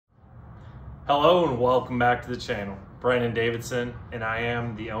Hello and welcome back to the channel. Brandon Davidson, and I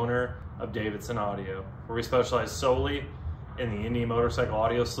am the owner of Davidson Audio, where we specialize solely in the Indian motorcycle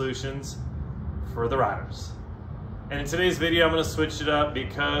audio solutions for the riders. And in today's video, I'm going to switch it up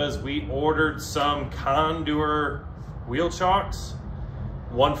because we ordered some Condor wheel chocks,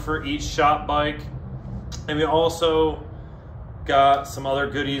 one for each shop bike, and we also got some other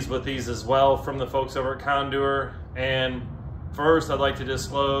goodies with these as well from the folks over at Condor. And first, I'd like to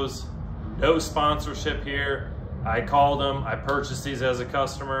disclose no sponsorship here. I called them, I purchased these as a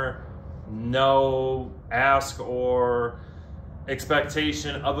customer. No ask or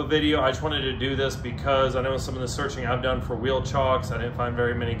expectation of a video. I just wanted to do this because I know some of the searching I've done for wheel chocks, I didn't find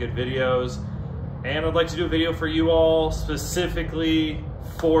very many good videos. And I'd like to do a video for you all specifically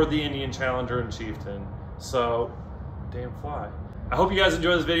for the Indian Challenger and Chieftain. So, damn fly. I hope you guys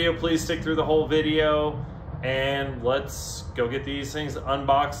enjoy this video. Please stick through the whole video and let's go get these things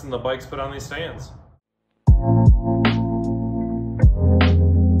unboxed and the bikes put on these stands.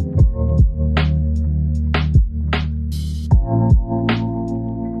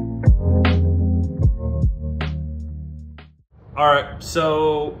 All right,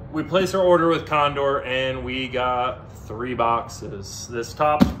 so we placed our order with Condor and we got 3 boxes. This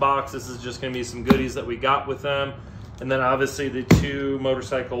top box, this is just gonna be some goodies that we got with them. And then obviously the 2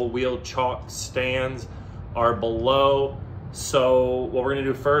 motorcycle wheel chock stands are below. So what we're gonna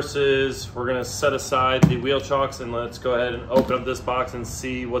do first is we're gonna set aside the wheel chocks and let's go ahead and open up this box and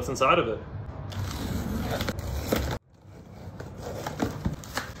see what's inside of it.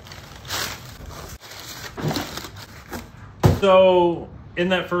 So in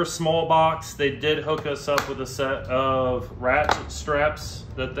that first small box, they did hook us up with a set of ratchet straps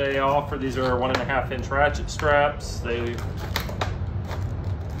that they offer. These are 1.5-inch ratchet straps. They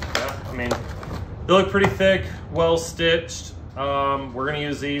look pretty thick, well stitched. We're gonna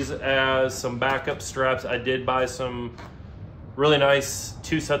use these as some backup straps. I did buy some really nice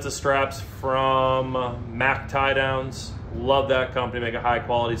 2 sets of straps from Mac Tie Downs. Love that company, make a high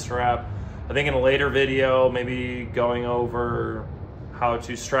quality strap. I think in a later video, maybe going over how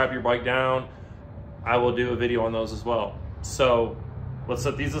to strap your bike down, I will do a video on those as well. So let's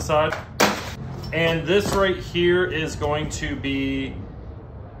set these aside. And this right here is going to be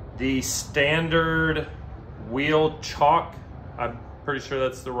the standard wheel chock. I'm pretty sure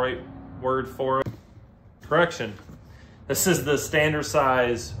that's the right word for it. Correction. This is the standard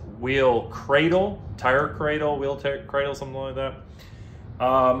size wheel cradle, tire cradle, wheel cradle, something like that.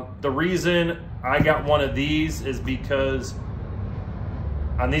 The reason I got one of these is because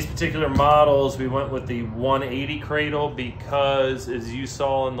on these particular models, we went with the 180 cradle because, as you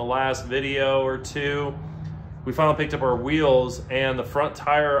saw in the last video or two, we finally picked up our wheels and the front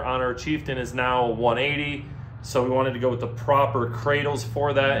tire on our Chieftain is now 180. So we wanted to go with the proper cradles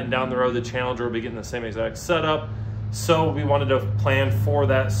for that, and down the road, the Challenger will be getting the same exact setup. So we wanted to plan for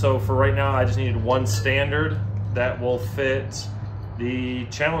that. So for right now, I just needed one standard that will fit the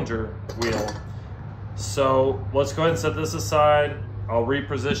Challenger wheel. So let's go ahead and set this aside. I'll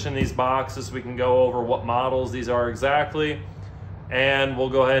reposition these boxes so we can go over what models these are exactly, and we'll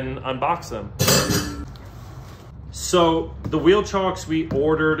go ahead and unbox them. So the wheel chocks we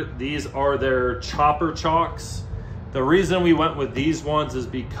ordered, these are their chopper chocks. The reason we went with these ones is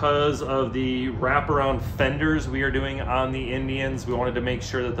because of the wraparound fenders we are doing on the Indians. We wanted to make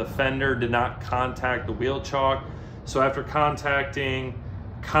sure that the fender did not contact the wheel chock. So after contacting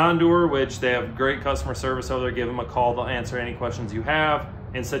Condor, which they have great customer service over there, give them a call, they'll answer any questions you have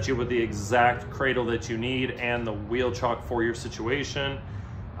and set you with the exact cradle that you need and the wheel chock for your situation.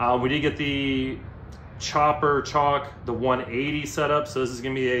 We did get the chopper chock, the 180 setup. So this is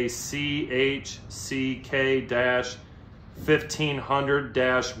gonna be a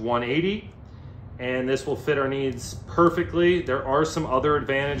CHCK-1500-180. And this will fit our needs perfectly. There are some other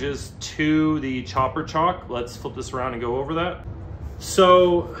advantages to the chopper chock. Let's flip this around and go over that.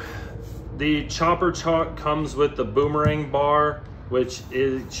 So the chopper chock comes with the boomerang bar, which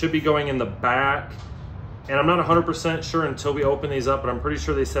should be going in the back. And I'm not 100% sure until we open these up, but I'm pretty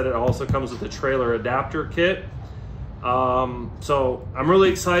sure they said it also comes with the trailer adapter kit. So I'm really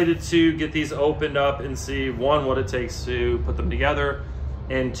excited to get these opened up and see, 1, what it takes to put them together,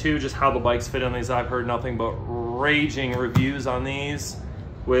 and 2, just how the bikes fit on these. I've heard nothing but raging reviews on these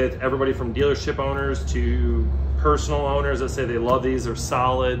with everybody from dealership owners to personal owners that say they love these, they're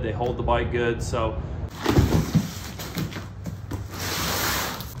solid, they hold the bike good. So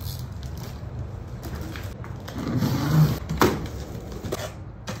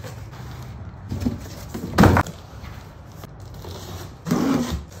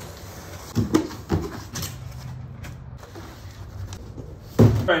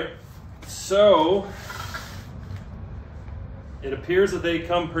So it appears that they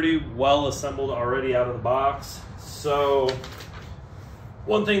come pretty well assembled already out of the box. So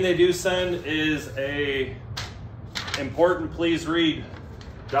one thing they do send is a important please read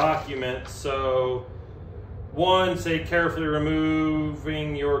document. So one, say carefully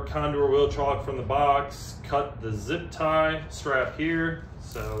removing your Condor wheel chock from the box, cut the zip tie strap here.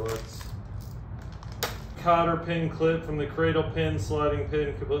 So let's cotter pin clip from the cradle pin, sliding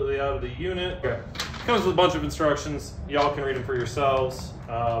pin completely out of the unit. Okay. Comes with a bunch of instructions. Y'all can read them for yourselves.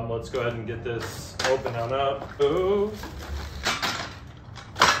 Let's go ahead and get this open on up. Oh.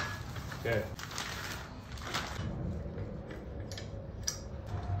 Okay.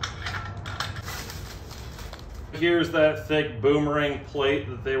 Here's that thick boomerang plate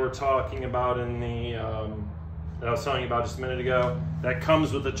that they were talking about in the, that I was telling you about just a minute ago. That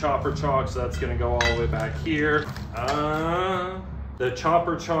comes with the chopper chock, so that's gonna go all the way back here. The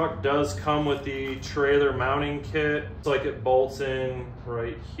chopper chock does come with the trailer mounting kit. It's like it bolts in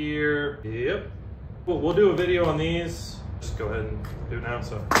right here. Yep. We'll do a video on these. Just go ahead and do it now.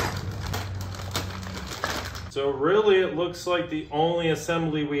 So really it looks like the only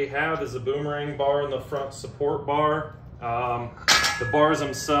assembly we have is a boomerang bar and the front support bar. The bars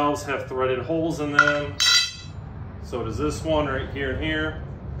themselves have threaded holes in them. So does this one right here and here.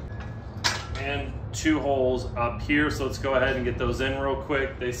 And 2 holes up here. So let's go ahead and get those in real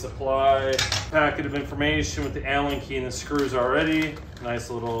quick. They supply a packet of information with the Allen key and the screws already. Nice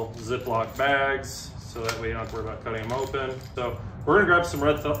little Ziploc bags, so that way you don't have to worry about cutting them open. So we're gonna grab some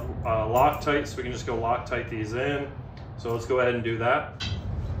red Loctite so we can just go Loctite these in. So let's go ahead and do that.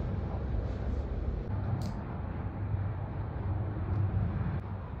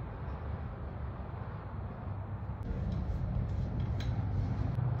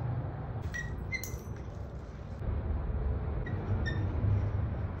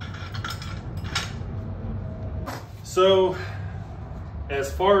 So as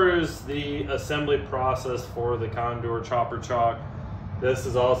far as the assembly process for the Condor chopper chock, this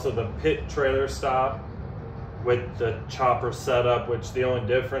is also the pit trailer stop with the chopper setup, which the only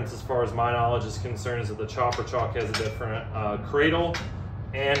difference as far as my knowledge is concerned is that the chopper chock has a different cradle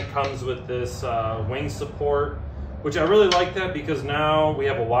and comes with this wing support, which I really like that because now we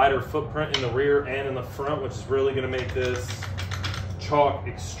have a wider footprint in the rear and in the front, which is really gonna make this chock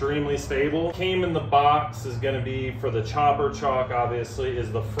extremely stable. Came in the box is going to be for the chopper chock, obviously,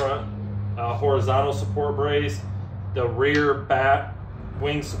 is the front horizontal support brace, the rear bat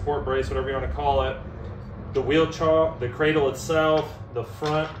wing support brace, whatever you want to call it, the wheel chock, the cradle itself, the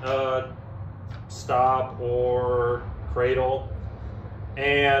front stop or cradle,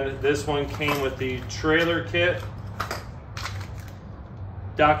 and this one came with the trailer kit,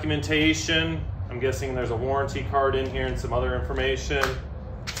 documentation. I'm guessing there's a warranty card in here and some other information.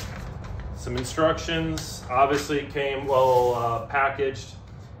 Some instructions, obviously came well packaged.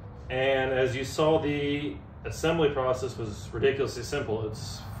 And as you saw, the assembly process was ridiculously simple.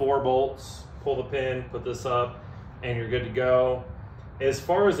 It's 4 bolts, pull the pin, put this up, and you're good to go. As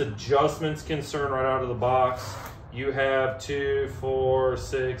far as adjustments concerned right out of the box, you have 2, 4,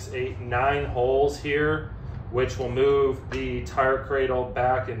 6, 8, 9 holes here, which will move the tire cradle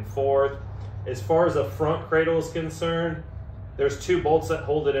back and forth. As far as the front cradle is concerned, there's 2 bolts that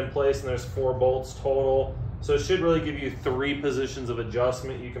hold it in place and there's 4 bolts total. So it should really give you 3 positions of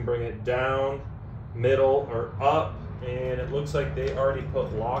adjustment. You can bring it down, middle, or up. And it looks like they already put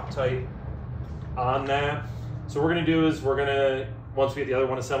Loctite on that. So what we're gonna do is once we get the other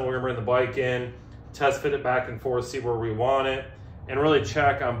one assembled, we're gonna bring the bike in, test fit it back and forth, see where we want it, and really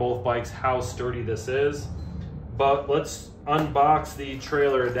check on both bikes how sturdy this is. But let's unbox the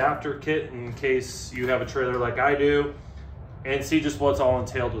trailer adapter kit in case you have a trailer like I do and see just what's all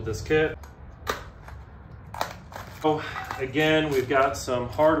entailed with this kit. So again, we've got some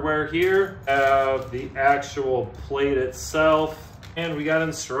hardware here, the actual plate itself, and we got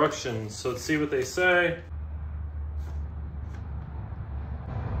instructions. So let's see what they say.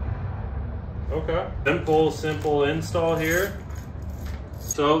 Okay, simple install here.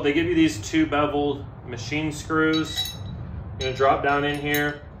 So they give you these 2 beveled machine screws. You're gonna drop down in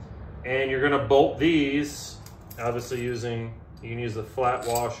here and you're gonna bolt these, obviously you can use the flat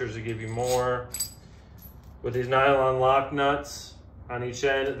washers to give you more. With these nylon lock nuts on each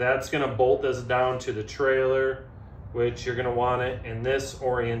end, that's gonna bolt this down to the trailer, which you're gonna want it in this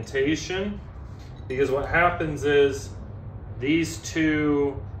orientation, because what happens is these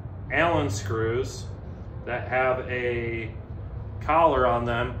 2 Allen screws that have a collar on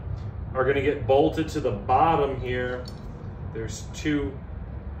them are gonna get bolted to the bottom here. There's 2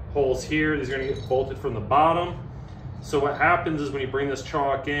 holes here. These are gonna get bolted from the bottom. So what happens is when you bring this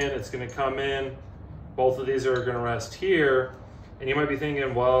chock in, it's gonna come in, both of these are gonna rest here, and you might be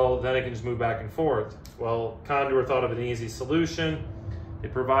thinking, well, then it can just move back and forth. Well, Condor thought of an easy solution. They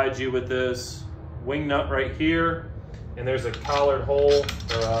provide you with this wing nut right here, and there's a collared hole,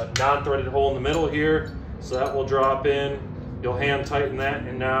 or a non-threaded hole in the middle here, so that will drop in. You'll hand tighten that,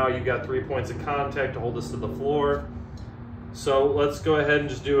 and now you've got 3 points of contact to hold this to the floor. So let's go ahead and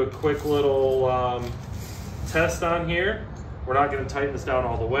just do a quick little test on here. We're not gonna tighten this down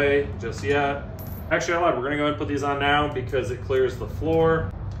all the way just yet. Actually, I lied, we're gonna go ahead and put these on now because it clears the floor.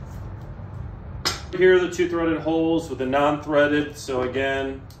 Here are the 2 threaded holes with the non-threaded. So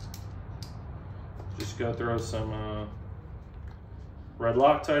again, just go throw some red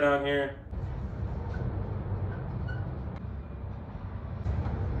Loctite on here.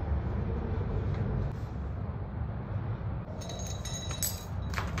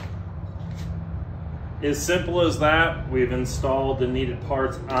 As simple as that, we've installed the needed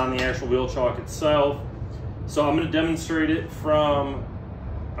parts on the actual wheel chock itself. So I'm going to demonstrate it from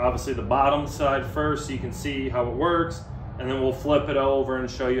obviously the bottom side first so you can see how it works, and then we'll flip it over and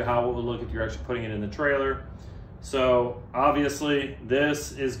show you how it would look if you're actually putting it in the trailer. So obviously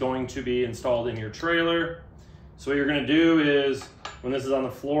this is going to be installed in your trailer. So what you're going to do is when this is on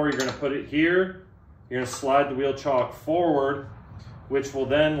the floor, you're going to put it here. You're going to slide the wheel chock forward, which will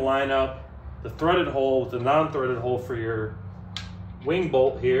then line up the threaded hole with the non-threaded hole for your wing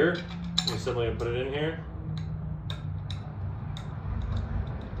bolt here. You're simply gonna put it in here.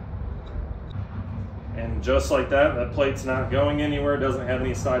 And just like that, that plate's not going anywhere, doesn't have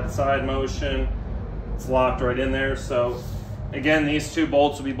any side-to-side motion. It's locked right in there. So again, these 2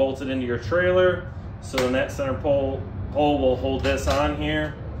 bolts will be bolted into your trailer. So the net center pole will hold this on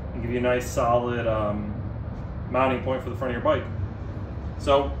here and give you a nice solid mounting point for the front of your bike.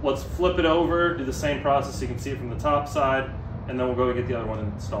 So let's flip it over, do the same process so you can see it from the top side, and then we'll go get the other one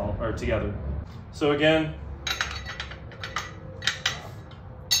installed, or together. So again,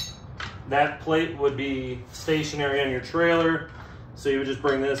 that plate would be stationary on your trailer. So you would just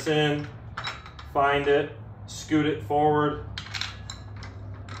bring this in, find it, scoot it forward,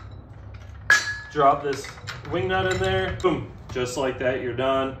 drop this wing nut in there, boom, just like that, you're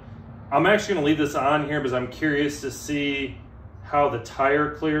done. I'm actually gonna leave this on here because I'm curious to see how the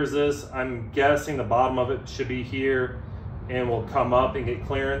tire clears this. I'm guessing the bottom of it should be here and will come up and get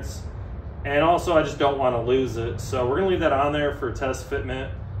clearance. And also I just don't want to lose it. So we're gonna leave that on there for test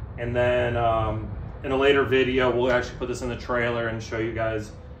fitment. And then in a later video, we'll actually put this in the trailer and show you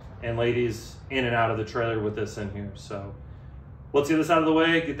guys and ladies in and out of the trailer with this in here. So let's get this out of the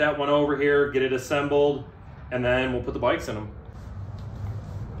way, get that one over here, get it assembled, and then we'll put the bikes in them.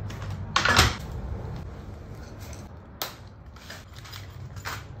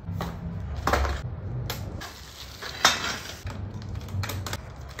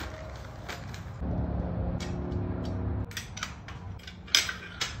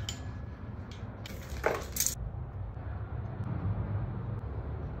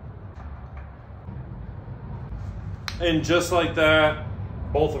 And just like that,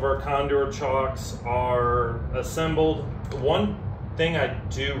 both of our Condor chocks are assembled. One thing I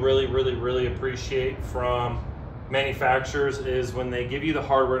do really appreciate from manufacturers is when they give you the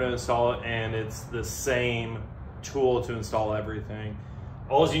hardware to install it and it's the same tool to install everything.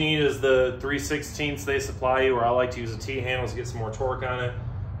 All you need is the 3/16 they supply you, or I like to use a T-handle to get some more torque on it.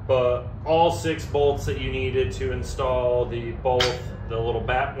 But all 6 bolts that you needed to install both the little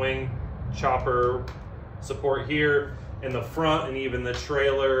bat wing chopper support here in the front and even the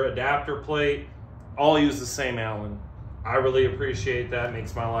trailer adapter plate all use the same Allen. I really appreciate that,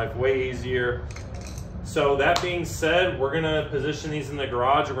 makes my life way easier. So that being said, we're gonna position these in the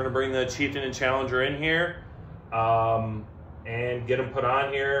garage. We're gonna bring the Chieftain and Challenger in here and get them put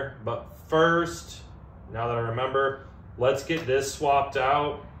on here. But first, now that I remember, let's get this swapped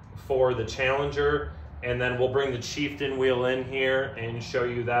out for the Challenger, and then we'll bring the Chieftain wheel in here and show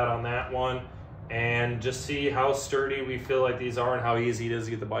you that on that one, and just see how sturdy we feel like these are and how easy it is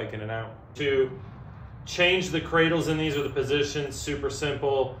to get the bike in and out. To change the cradles in these or the positions, super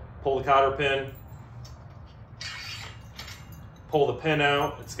simple. Pull the cotter pin, pull the pin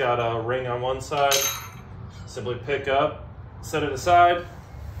out. It's got a ring on one side. Simply pick up, set it aside,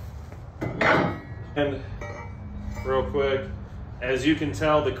 and real quick, as you can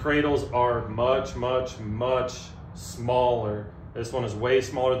tell, the cradles are much smaller. This one is way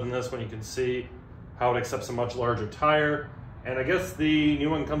smaller than this one. You can see how it accepts a much larger tire. And I guess the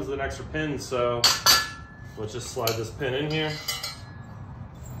new one comes with an extra pin, so let's just slide this pin in here.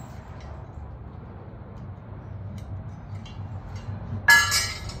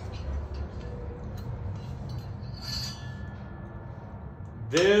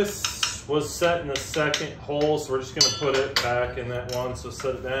 This was set in the second hole, so we're just gonna put it back in that one, so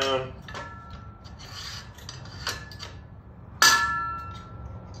set it down.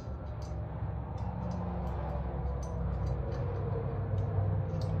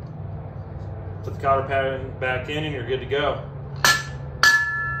 Put the cotter pad back in and you're good to go.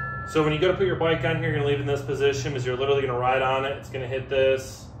 So when you go to put your bike on here, you're gonna leave it in this position because you're literally gonna ride on it. It's gonna hit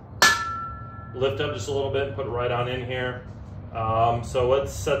this, lift up just a little bit and put it right on in here. So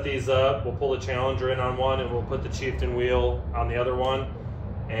let's set these up. We'll pull the Challenger in on one and we'll put the Chieftain wheel on the other one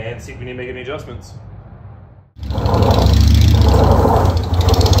and see if we need to make any adjustments.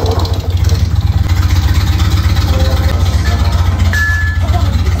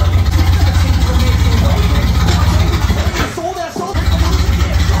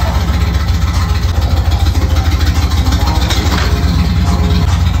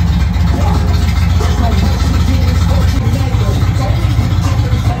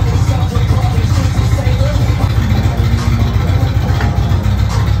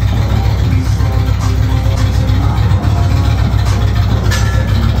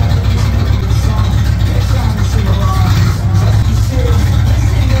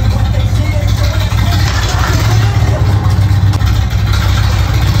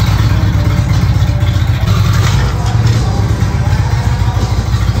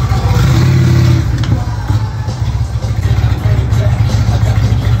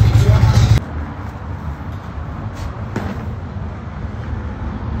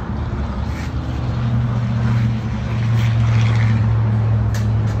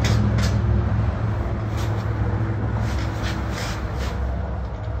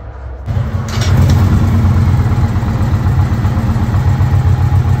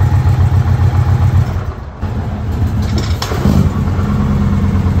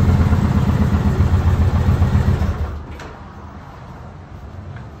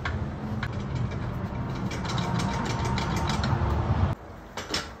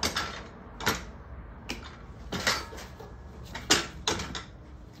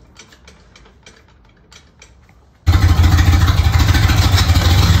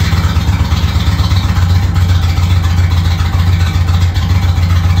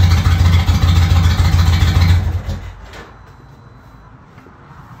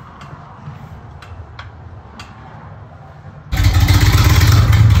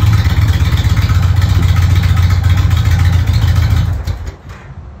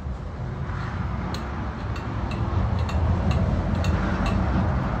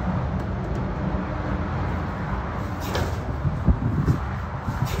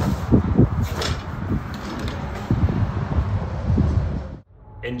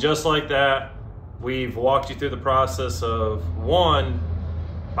 And just like that, we've walked you through the process of one,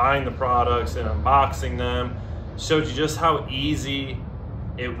 buying the products and unboxing them, showed you just how easy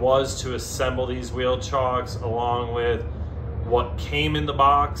it was to assemble these wheel chocks along with what came in the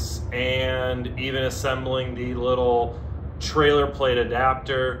box and even assembling the little trailer plate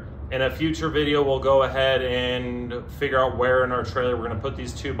adapter. In a future video, we'll go ahead and figure out where in our trailer we're gonna put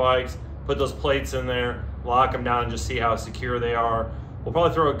these two bikes, put those plates in there, lock them down and just see how secure they are. We'll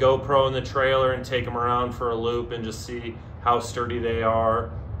probably throw a GoPro in the trailer and take them around for a loop and just see how sturdy they are.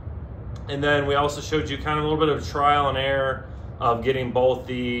 And then we also showed you kind of a little bit of trial and error of getting both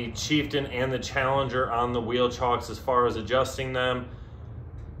the Chieftain and the Challenger on the wheel chocks as far as adjusting them.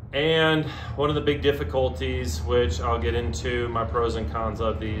 And one of the big difficulties, which I'll get into my pros and cons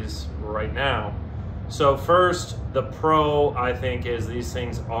of these right now. So first, the pro, I think, is these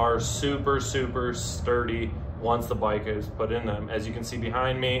things are super, super sturdy once the bike is put in them. As you can see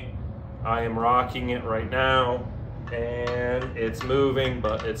behind me, I am rocking it right now and it's moving,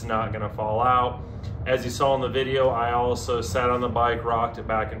 but it's not gonna fall out. As you saw in the video, I also sat on the bike, rocked it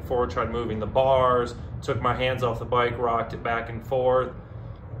back and forth, tried moving the bars, took my hands off the bike, rocked it back and forth,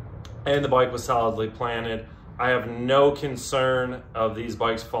 and the bike was solidly planted. I have no concern of these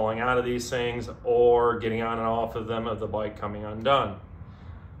bikes falling out of these things or getting on and off of them, of the bike coming undone.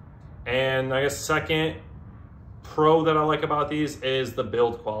 And I guess second pro that I like about these is the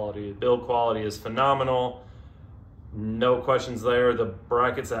build quality. The build quality is phenomenal. No questions there. The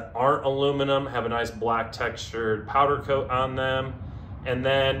brackets that aren't aluminum have a nice black textured powder coat on them. And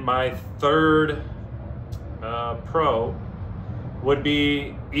then my third pro would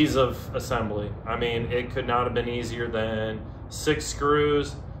be ease of assembly. I mean, it could not have been easier than 6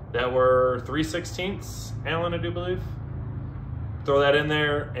 screws that were 3/16 Allen, I do believe. Throw that in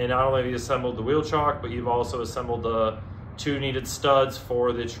there, and not only have you assembled the wheel chock, but you've also assembled the 2 needed studs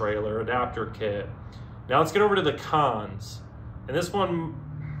for the trailer adapter kit. Now let's get over to the cons. And this one,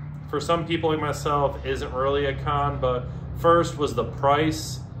 for some people like myself, isn't really a con, but First was the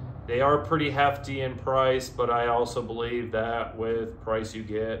price. They are pretty hefty in price, but I also believe that with price you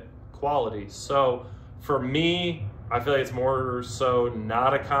get quality. So for me, I feel like it's more so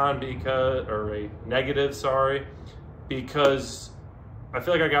not a con because, or a negative, sorry, because I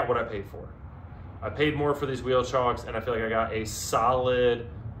feel like I got what I paid for. I paid more for these wheel chocks, and I feel like I got a solid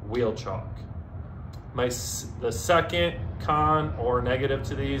wheel chock. The second con or negative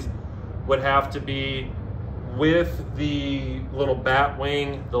to these would have to be with the little bat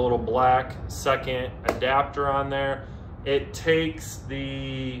wing, the little black second adapter on there. It takes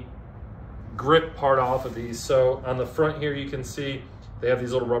the grip part off of these. So on the front here, you can see they have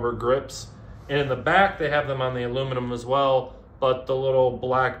these little rubber grips, and in the back they have them on the aluminum as well, but the little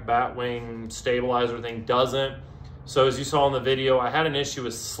black bat wing stabilizer thing doesn't. So as you saw in the video, I had an issue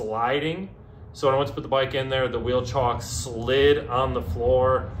with sliding. So when I went to put the bike in there, the wheel chock slid on the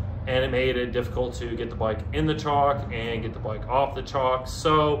floor, and it made it difficult to get the bike in the chock and get the bike off the chock.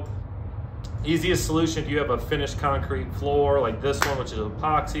 So easiest solution, if you have a finished concrete floor like this one, which is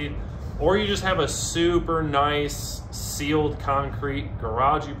epoxied, or you just have a super nice sealed concrete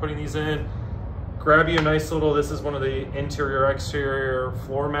garage you're putting these in, grab you a nice little, this is one of the interior exterior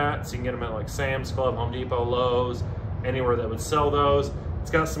floor mats. You can get them at like Sam's Club, Home Depot, Lowe's, anywhere that would sell those. It's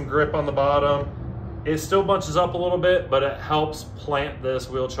got some grip on the bottom. It still bunches up a little bit, but it helps plant this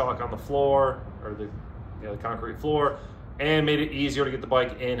wheel chock on the floor, or the concrete floor, and made it easier to get the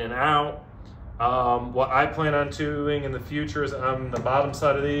bike in and out. What I plan on doing in the future is on the bottom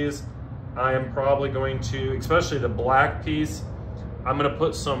side of these, I am probably going to, especially the black piece, I'm gonna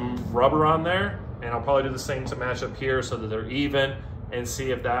put some rubber on there, and I'll probably do the same to match up here so that they're even, and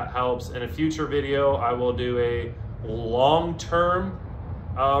see if that helps. In a future video, I will do a long-term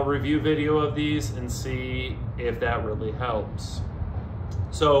review video of these and see if that really helps.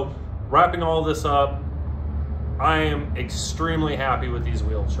 So wrapping all this up, I am extremely happy with these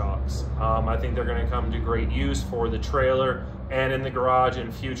wheel chocks. I think they're going to come to great use for the trailer and in the garage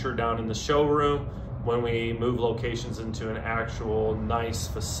and future down in the showroom when we move locations into an actual nice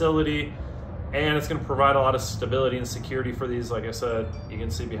facility. And it's going to provide a lot of stability and security for these. Like I said, you can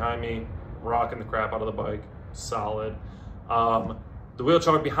see behind me, rocking the crap out of the bike, solid. The wheel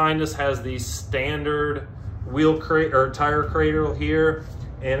chock behind us has the standard wheel crate or tire cradle here,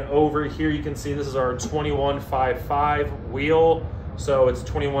 and over here you can see this is our 2155 wheel. So it's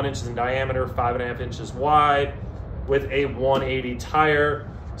 21 inches in diameter, 5.5 inches wide, with a 180 tire.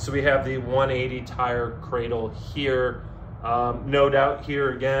 So we have the 180 tire cradle here. No doubt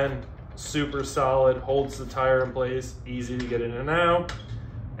here again, super solid, holds the tire in place, easy to get in and out.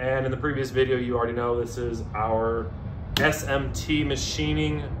 And in the previous video, you already know this is our SMT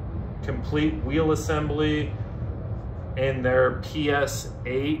machining complete wheel assembly in their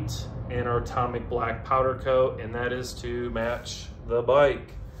PS8 and our atomic black powder coat, and that is to match the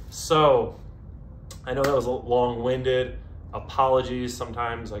bike. So I know that was long-winded. Apologies,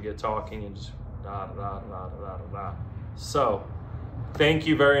 sometimes I get talking and just da da da da da da da. So thank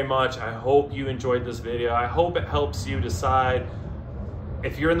you very much. I hope you enjoyed this video. I hope it helps you decide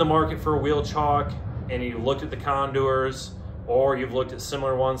if you're in the market for a wheel chock and you looked at the Condors, or you've looked at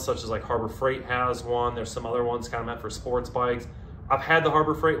similar ones such as like Harbor Freight has one. There's some other ones kind of meant for sports bikes. I've had the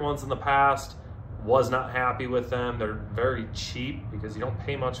Harbor Freight ones in the past, was not happy with them. They're very cheap because you don't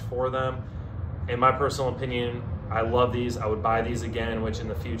pay much for them. In my personal opinion, I love these. I would buy these again, which in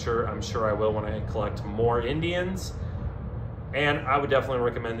the future, I'm sure I will when I collect more Indians. And I would definitely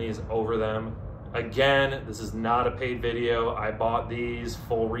recommend these over them. Again, this is not a paid video. I bought these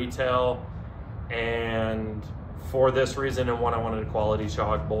full retail, and for this reason, and one, I wanted a quality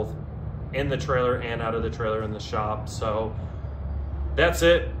chock, both in the trailer and out of the trailer in the shop. So that's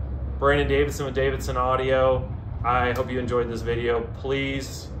it. Brandon Davidson with Davidson Audio. I hope you enjoyed this video.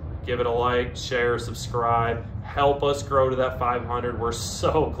 Please give it a like, share, subscribe. Help us grow to that 500. We're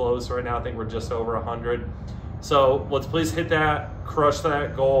so close right now. I think we're just over 100. So let's please hit that, crush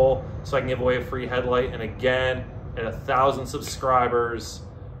that goal so I can give away a free headlight. And again, at 1,000 subscribers,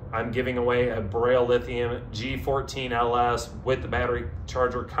 I'm giving away a Braille Lithium G14 LS with the battery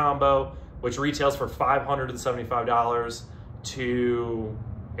charger combo, which retails for $575 to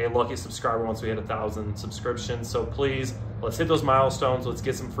a lucky subscriber once we hit 1,000 subscriptions. So please, let's hit those milestones. Let's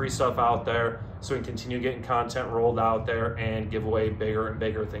get some free stuff out there so we can continue getting content rolled out there and give away bigger and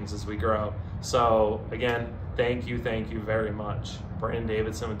bigger things as we grow. So again, thank you very much. Brandon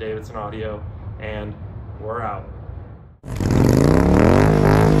Davidson with Davidson Audio, and we're out.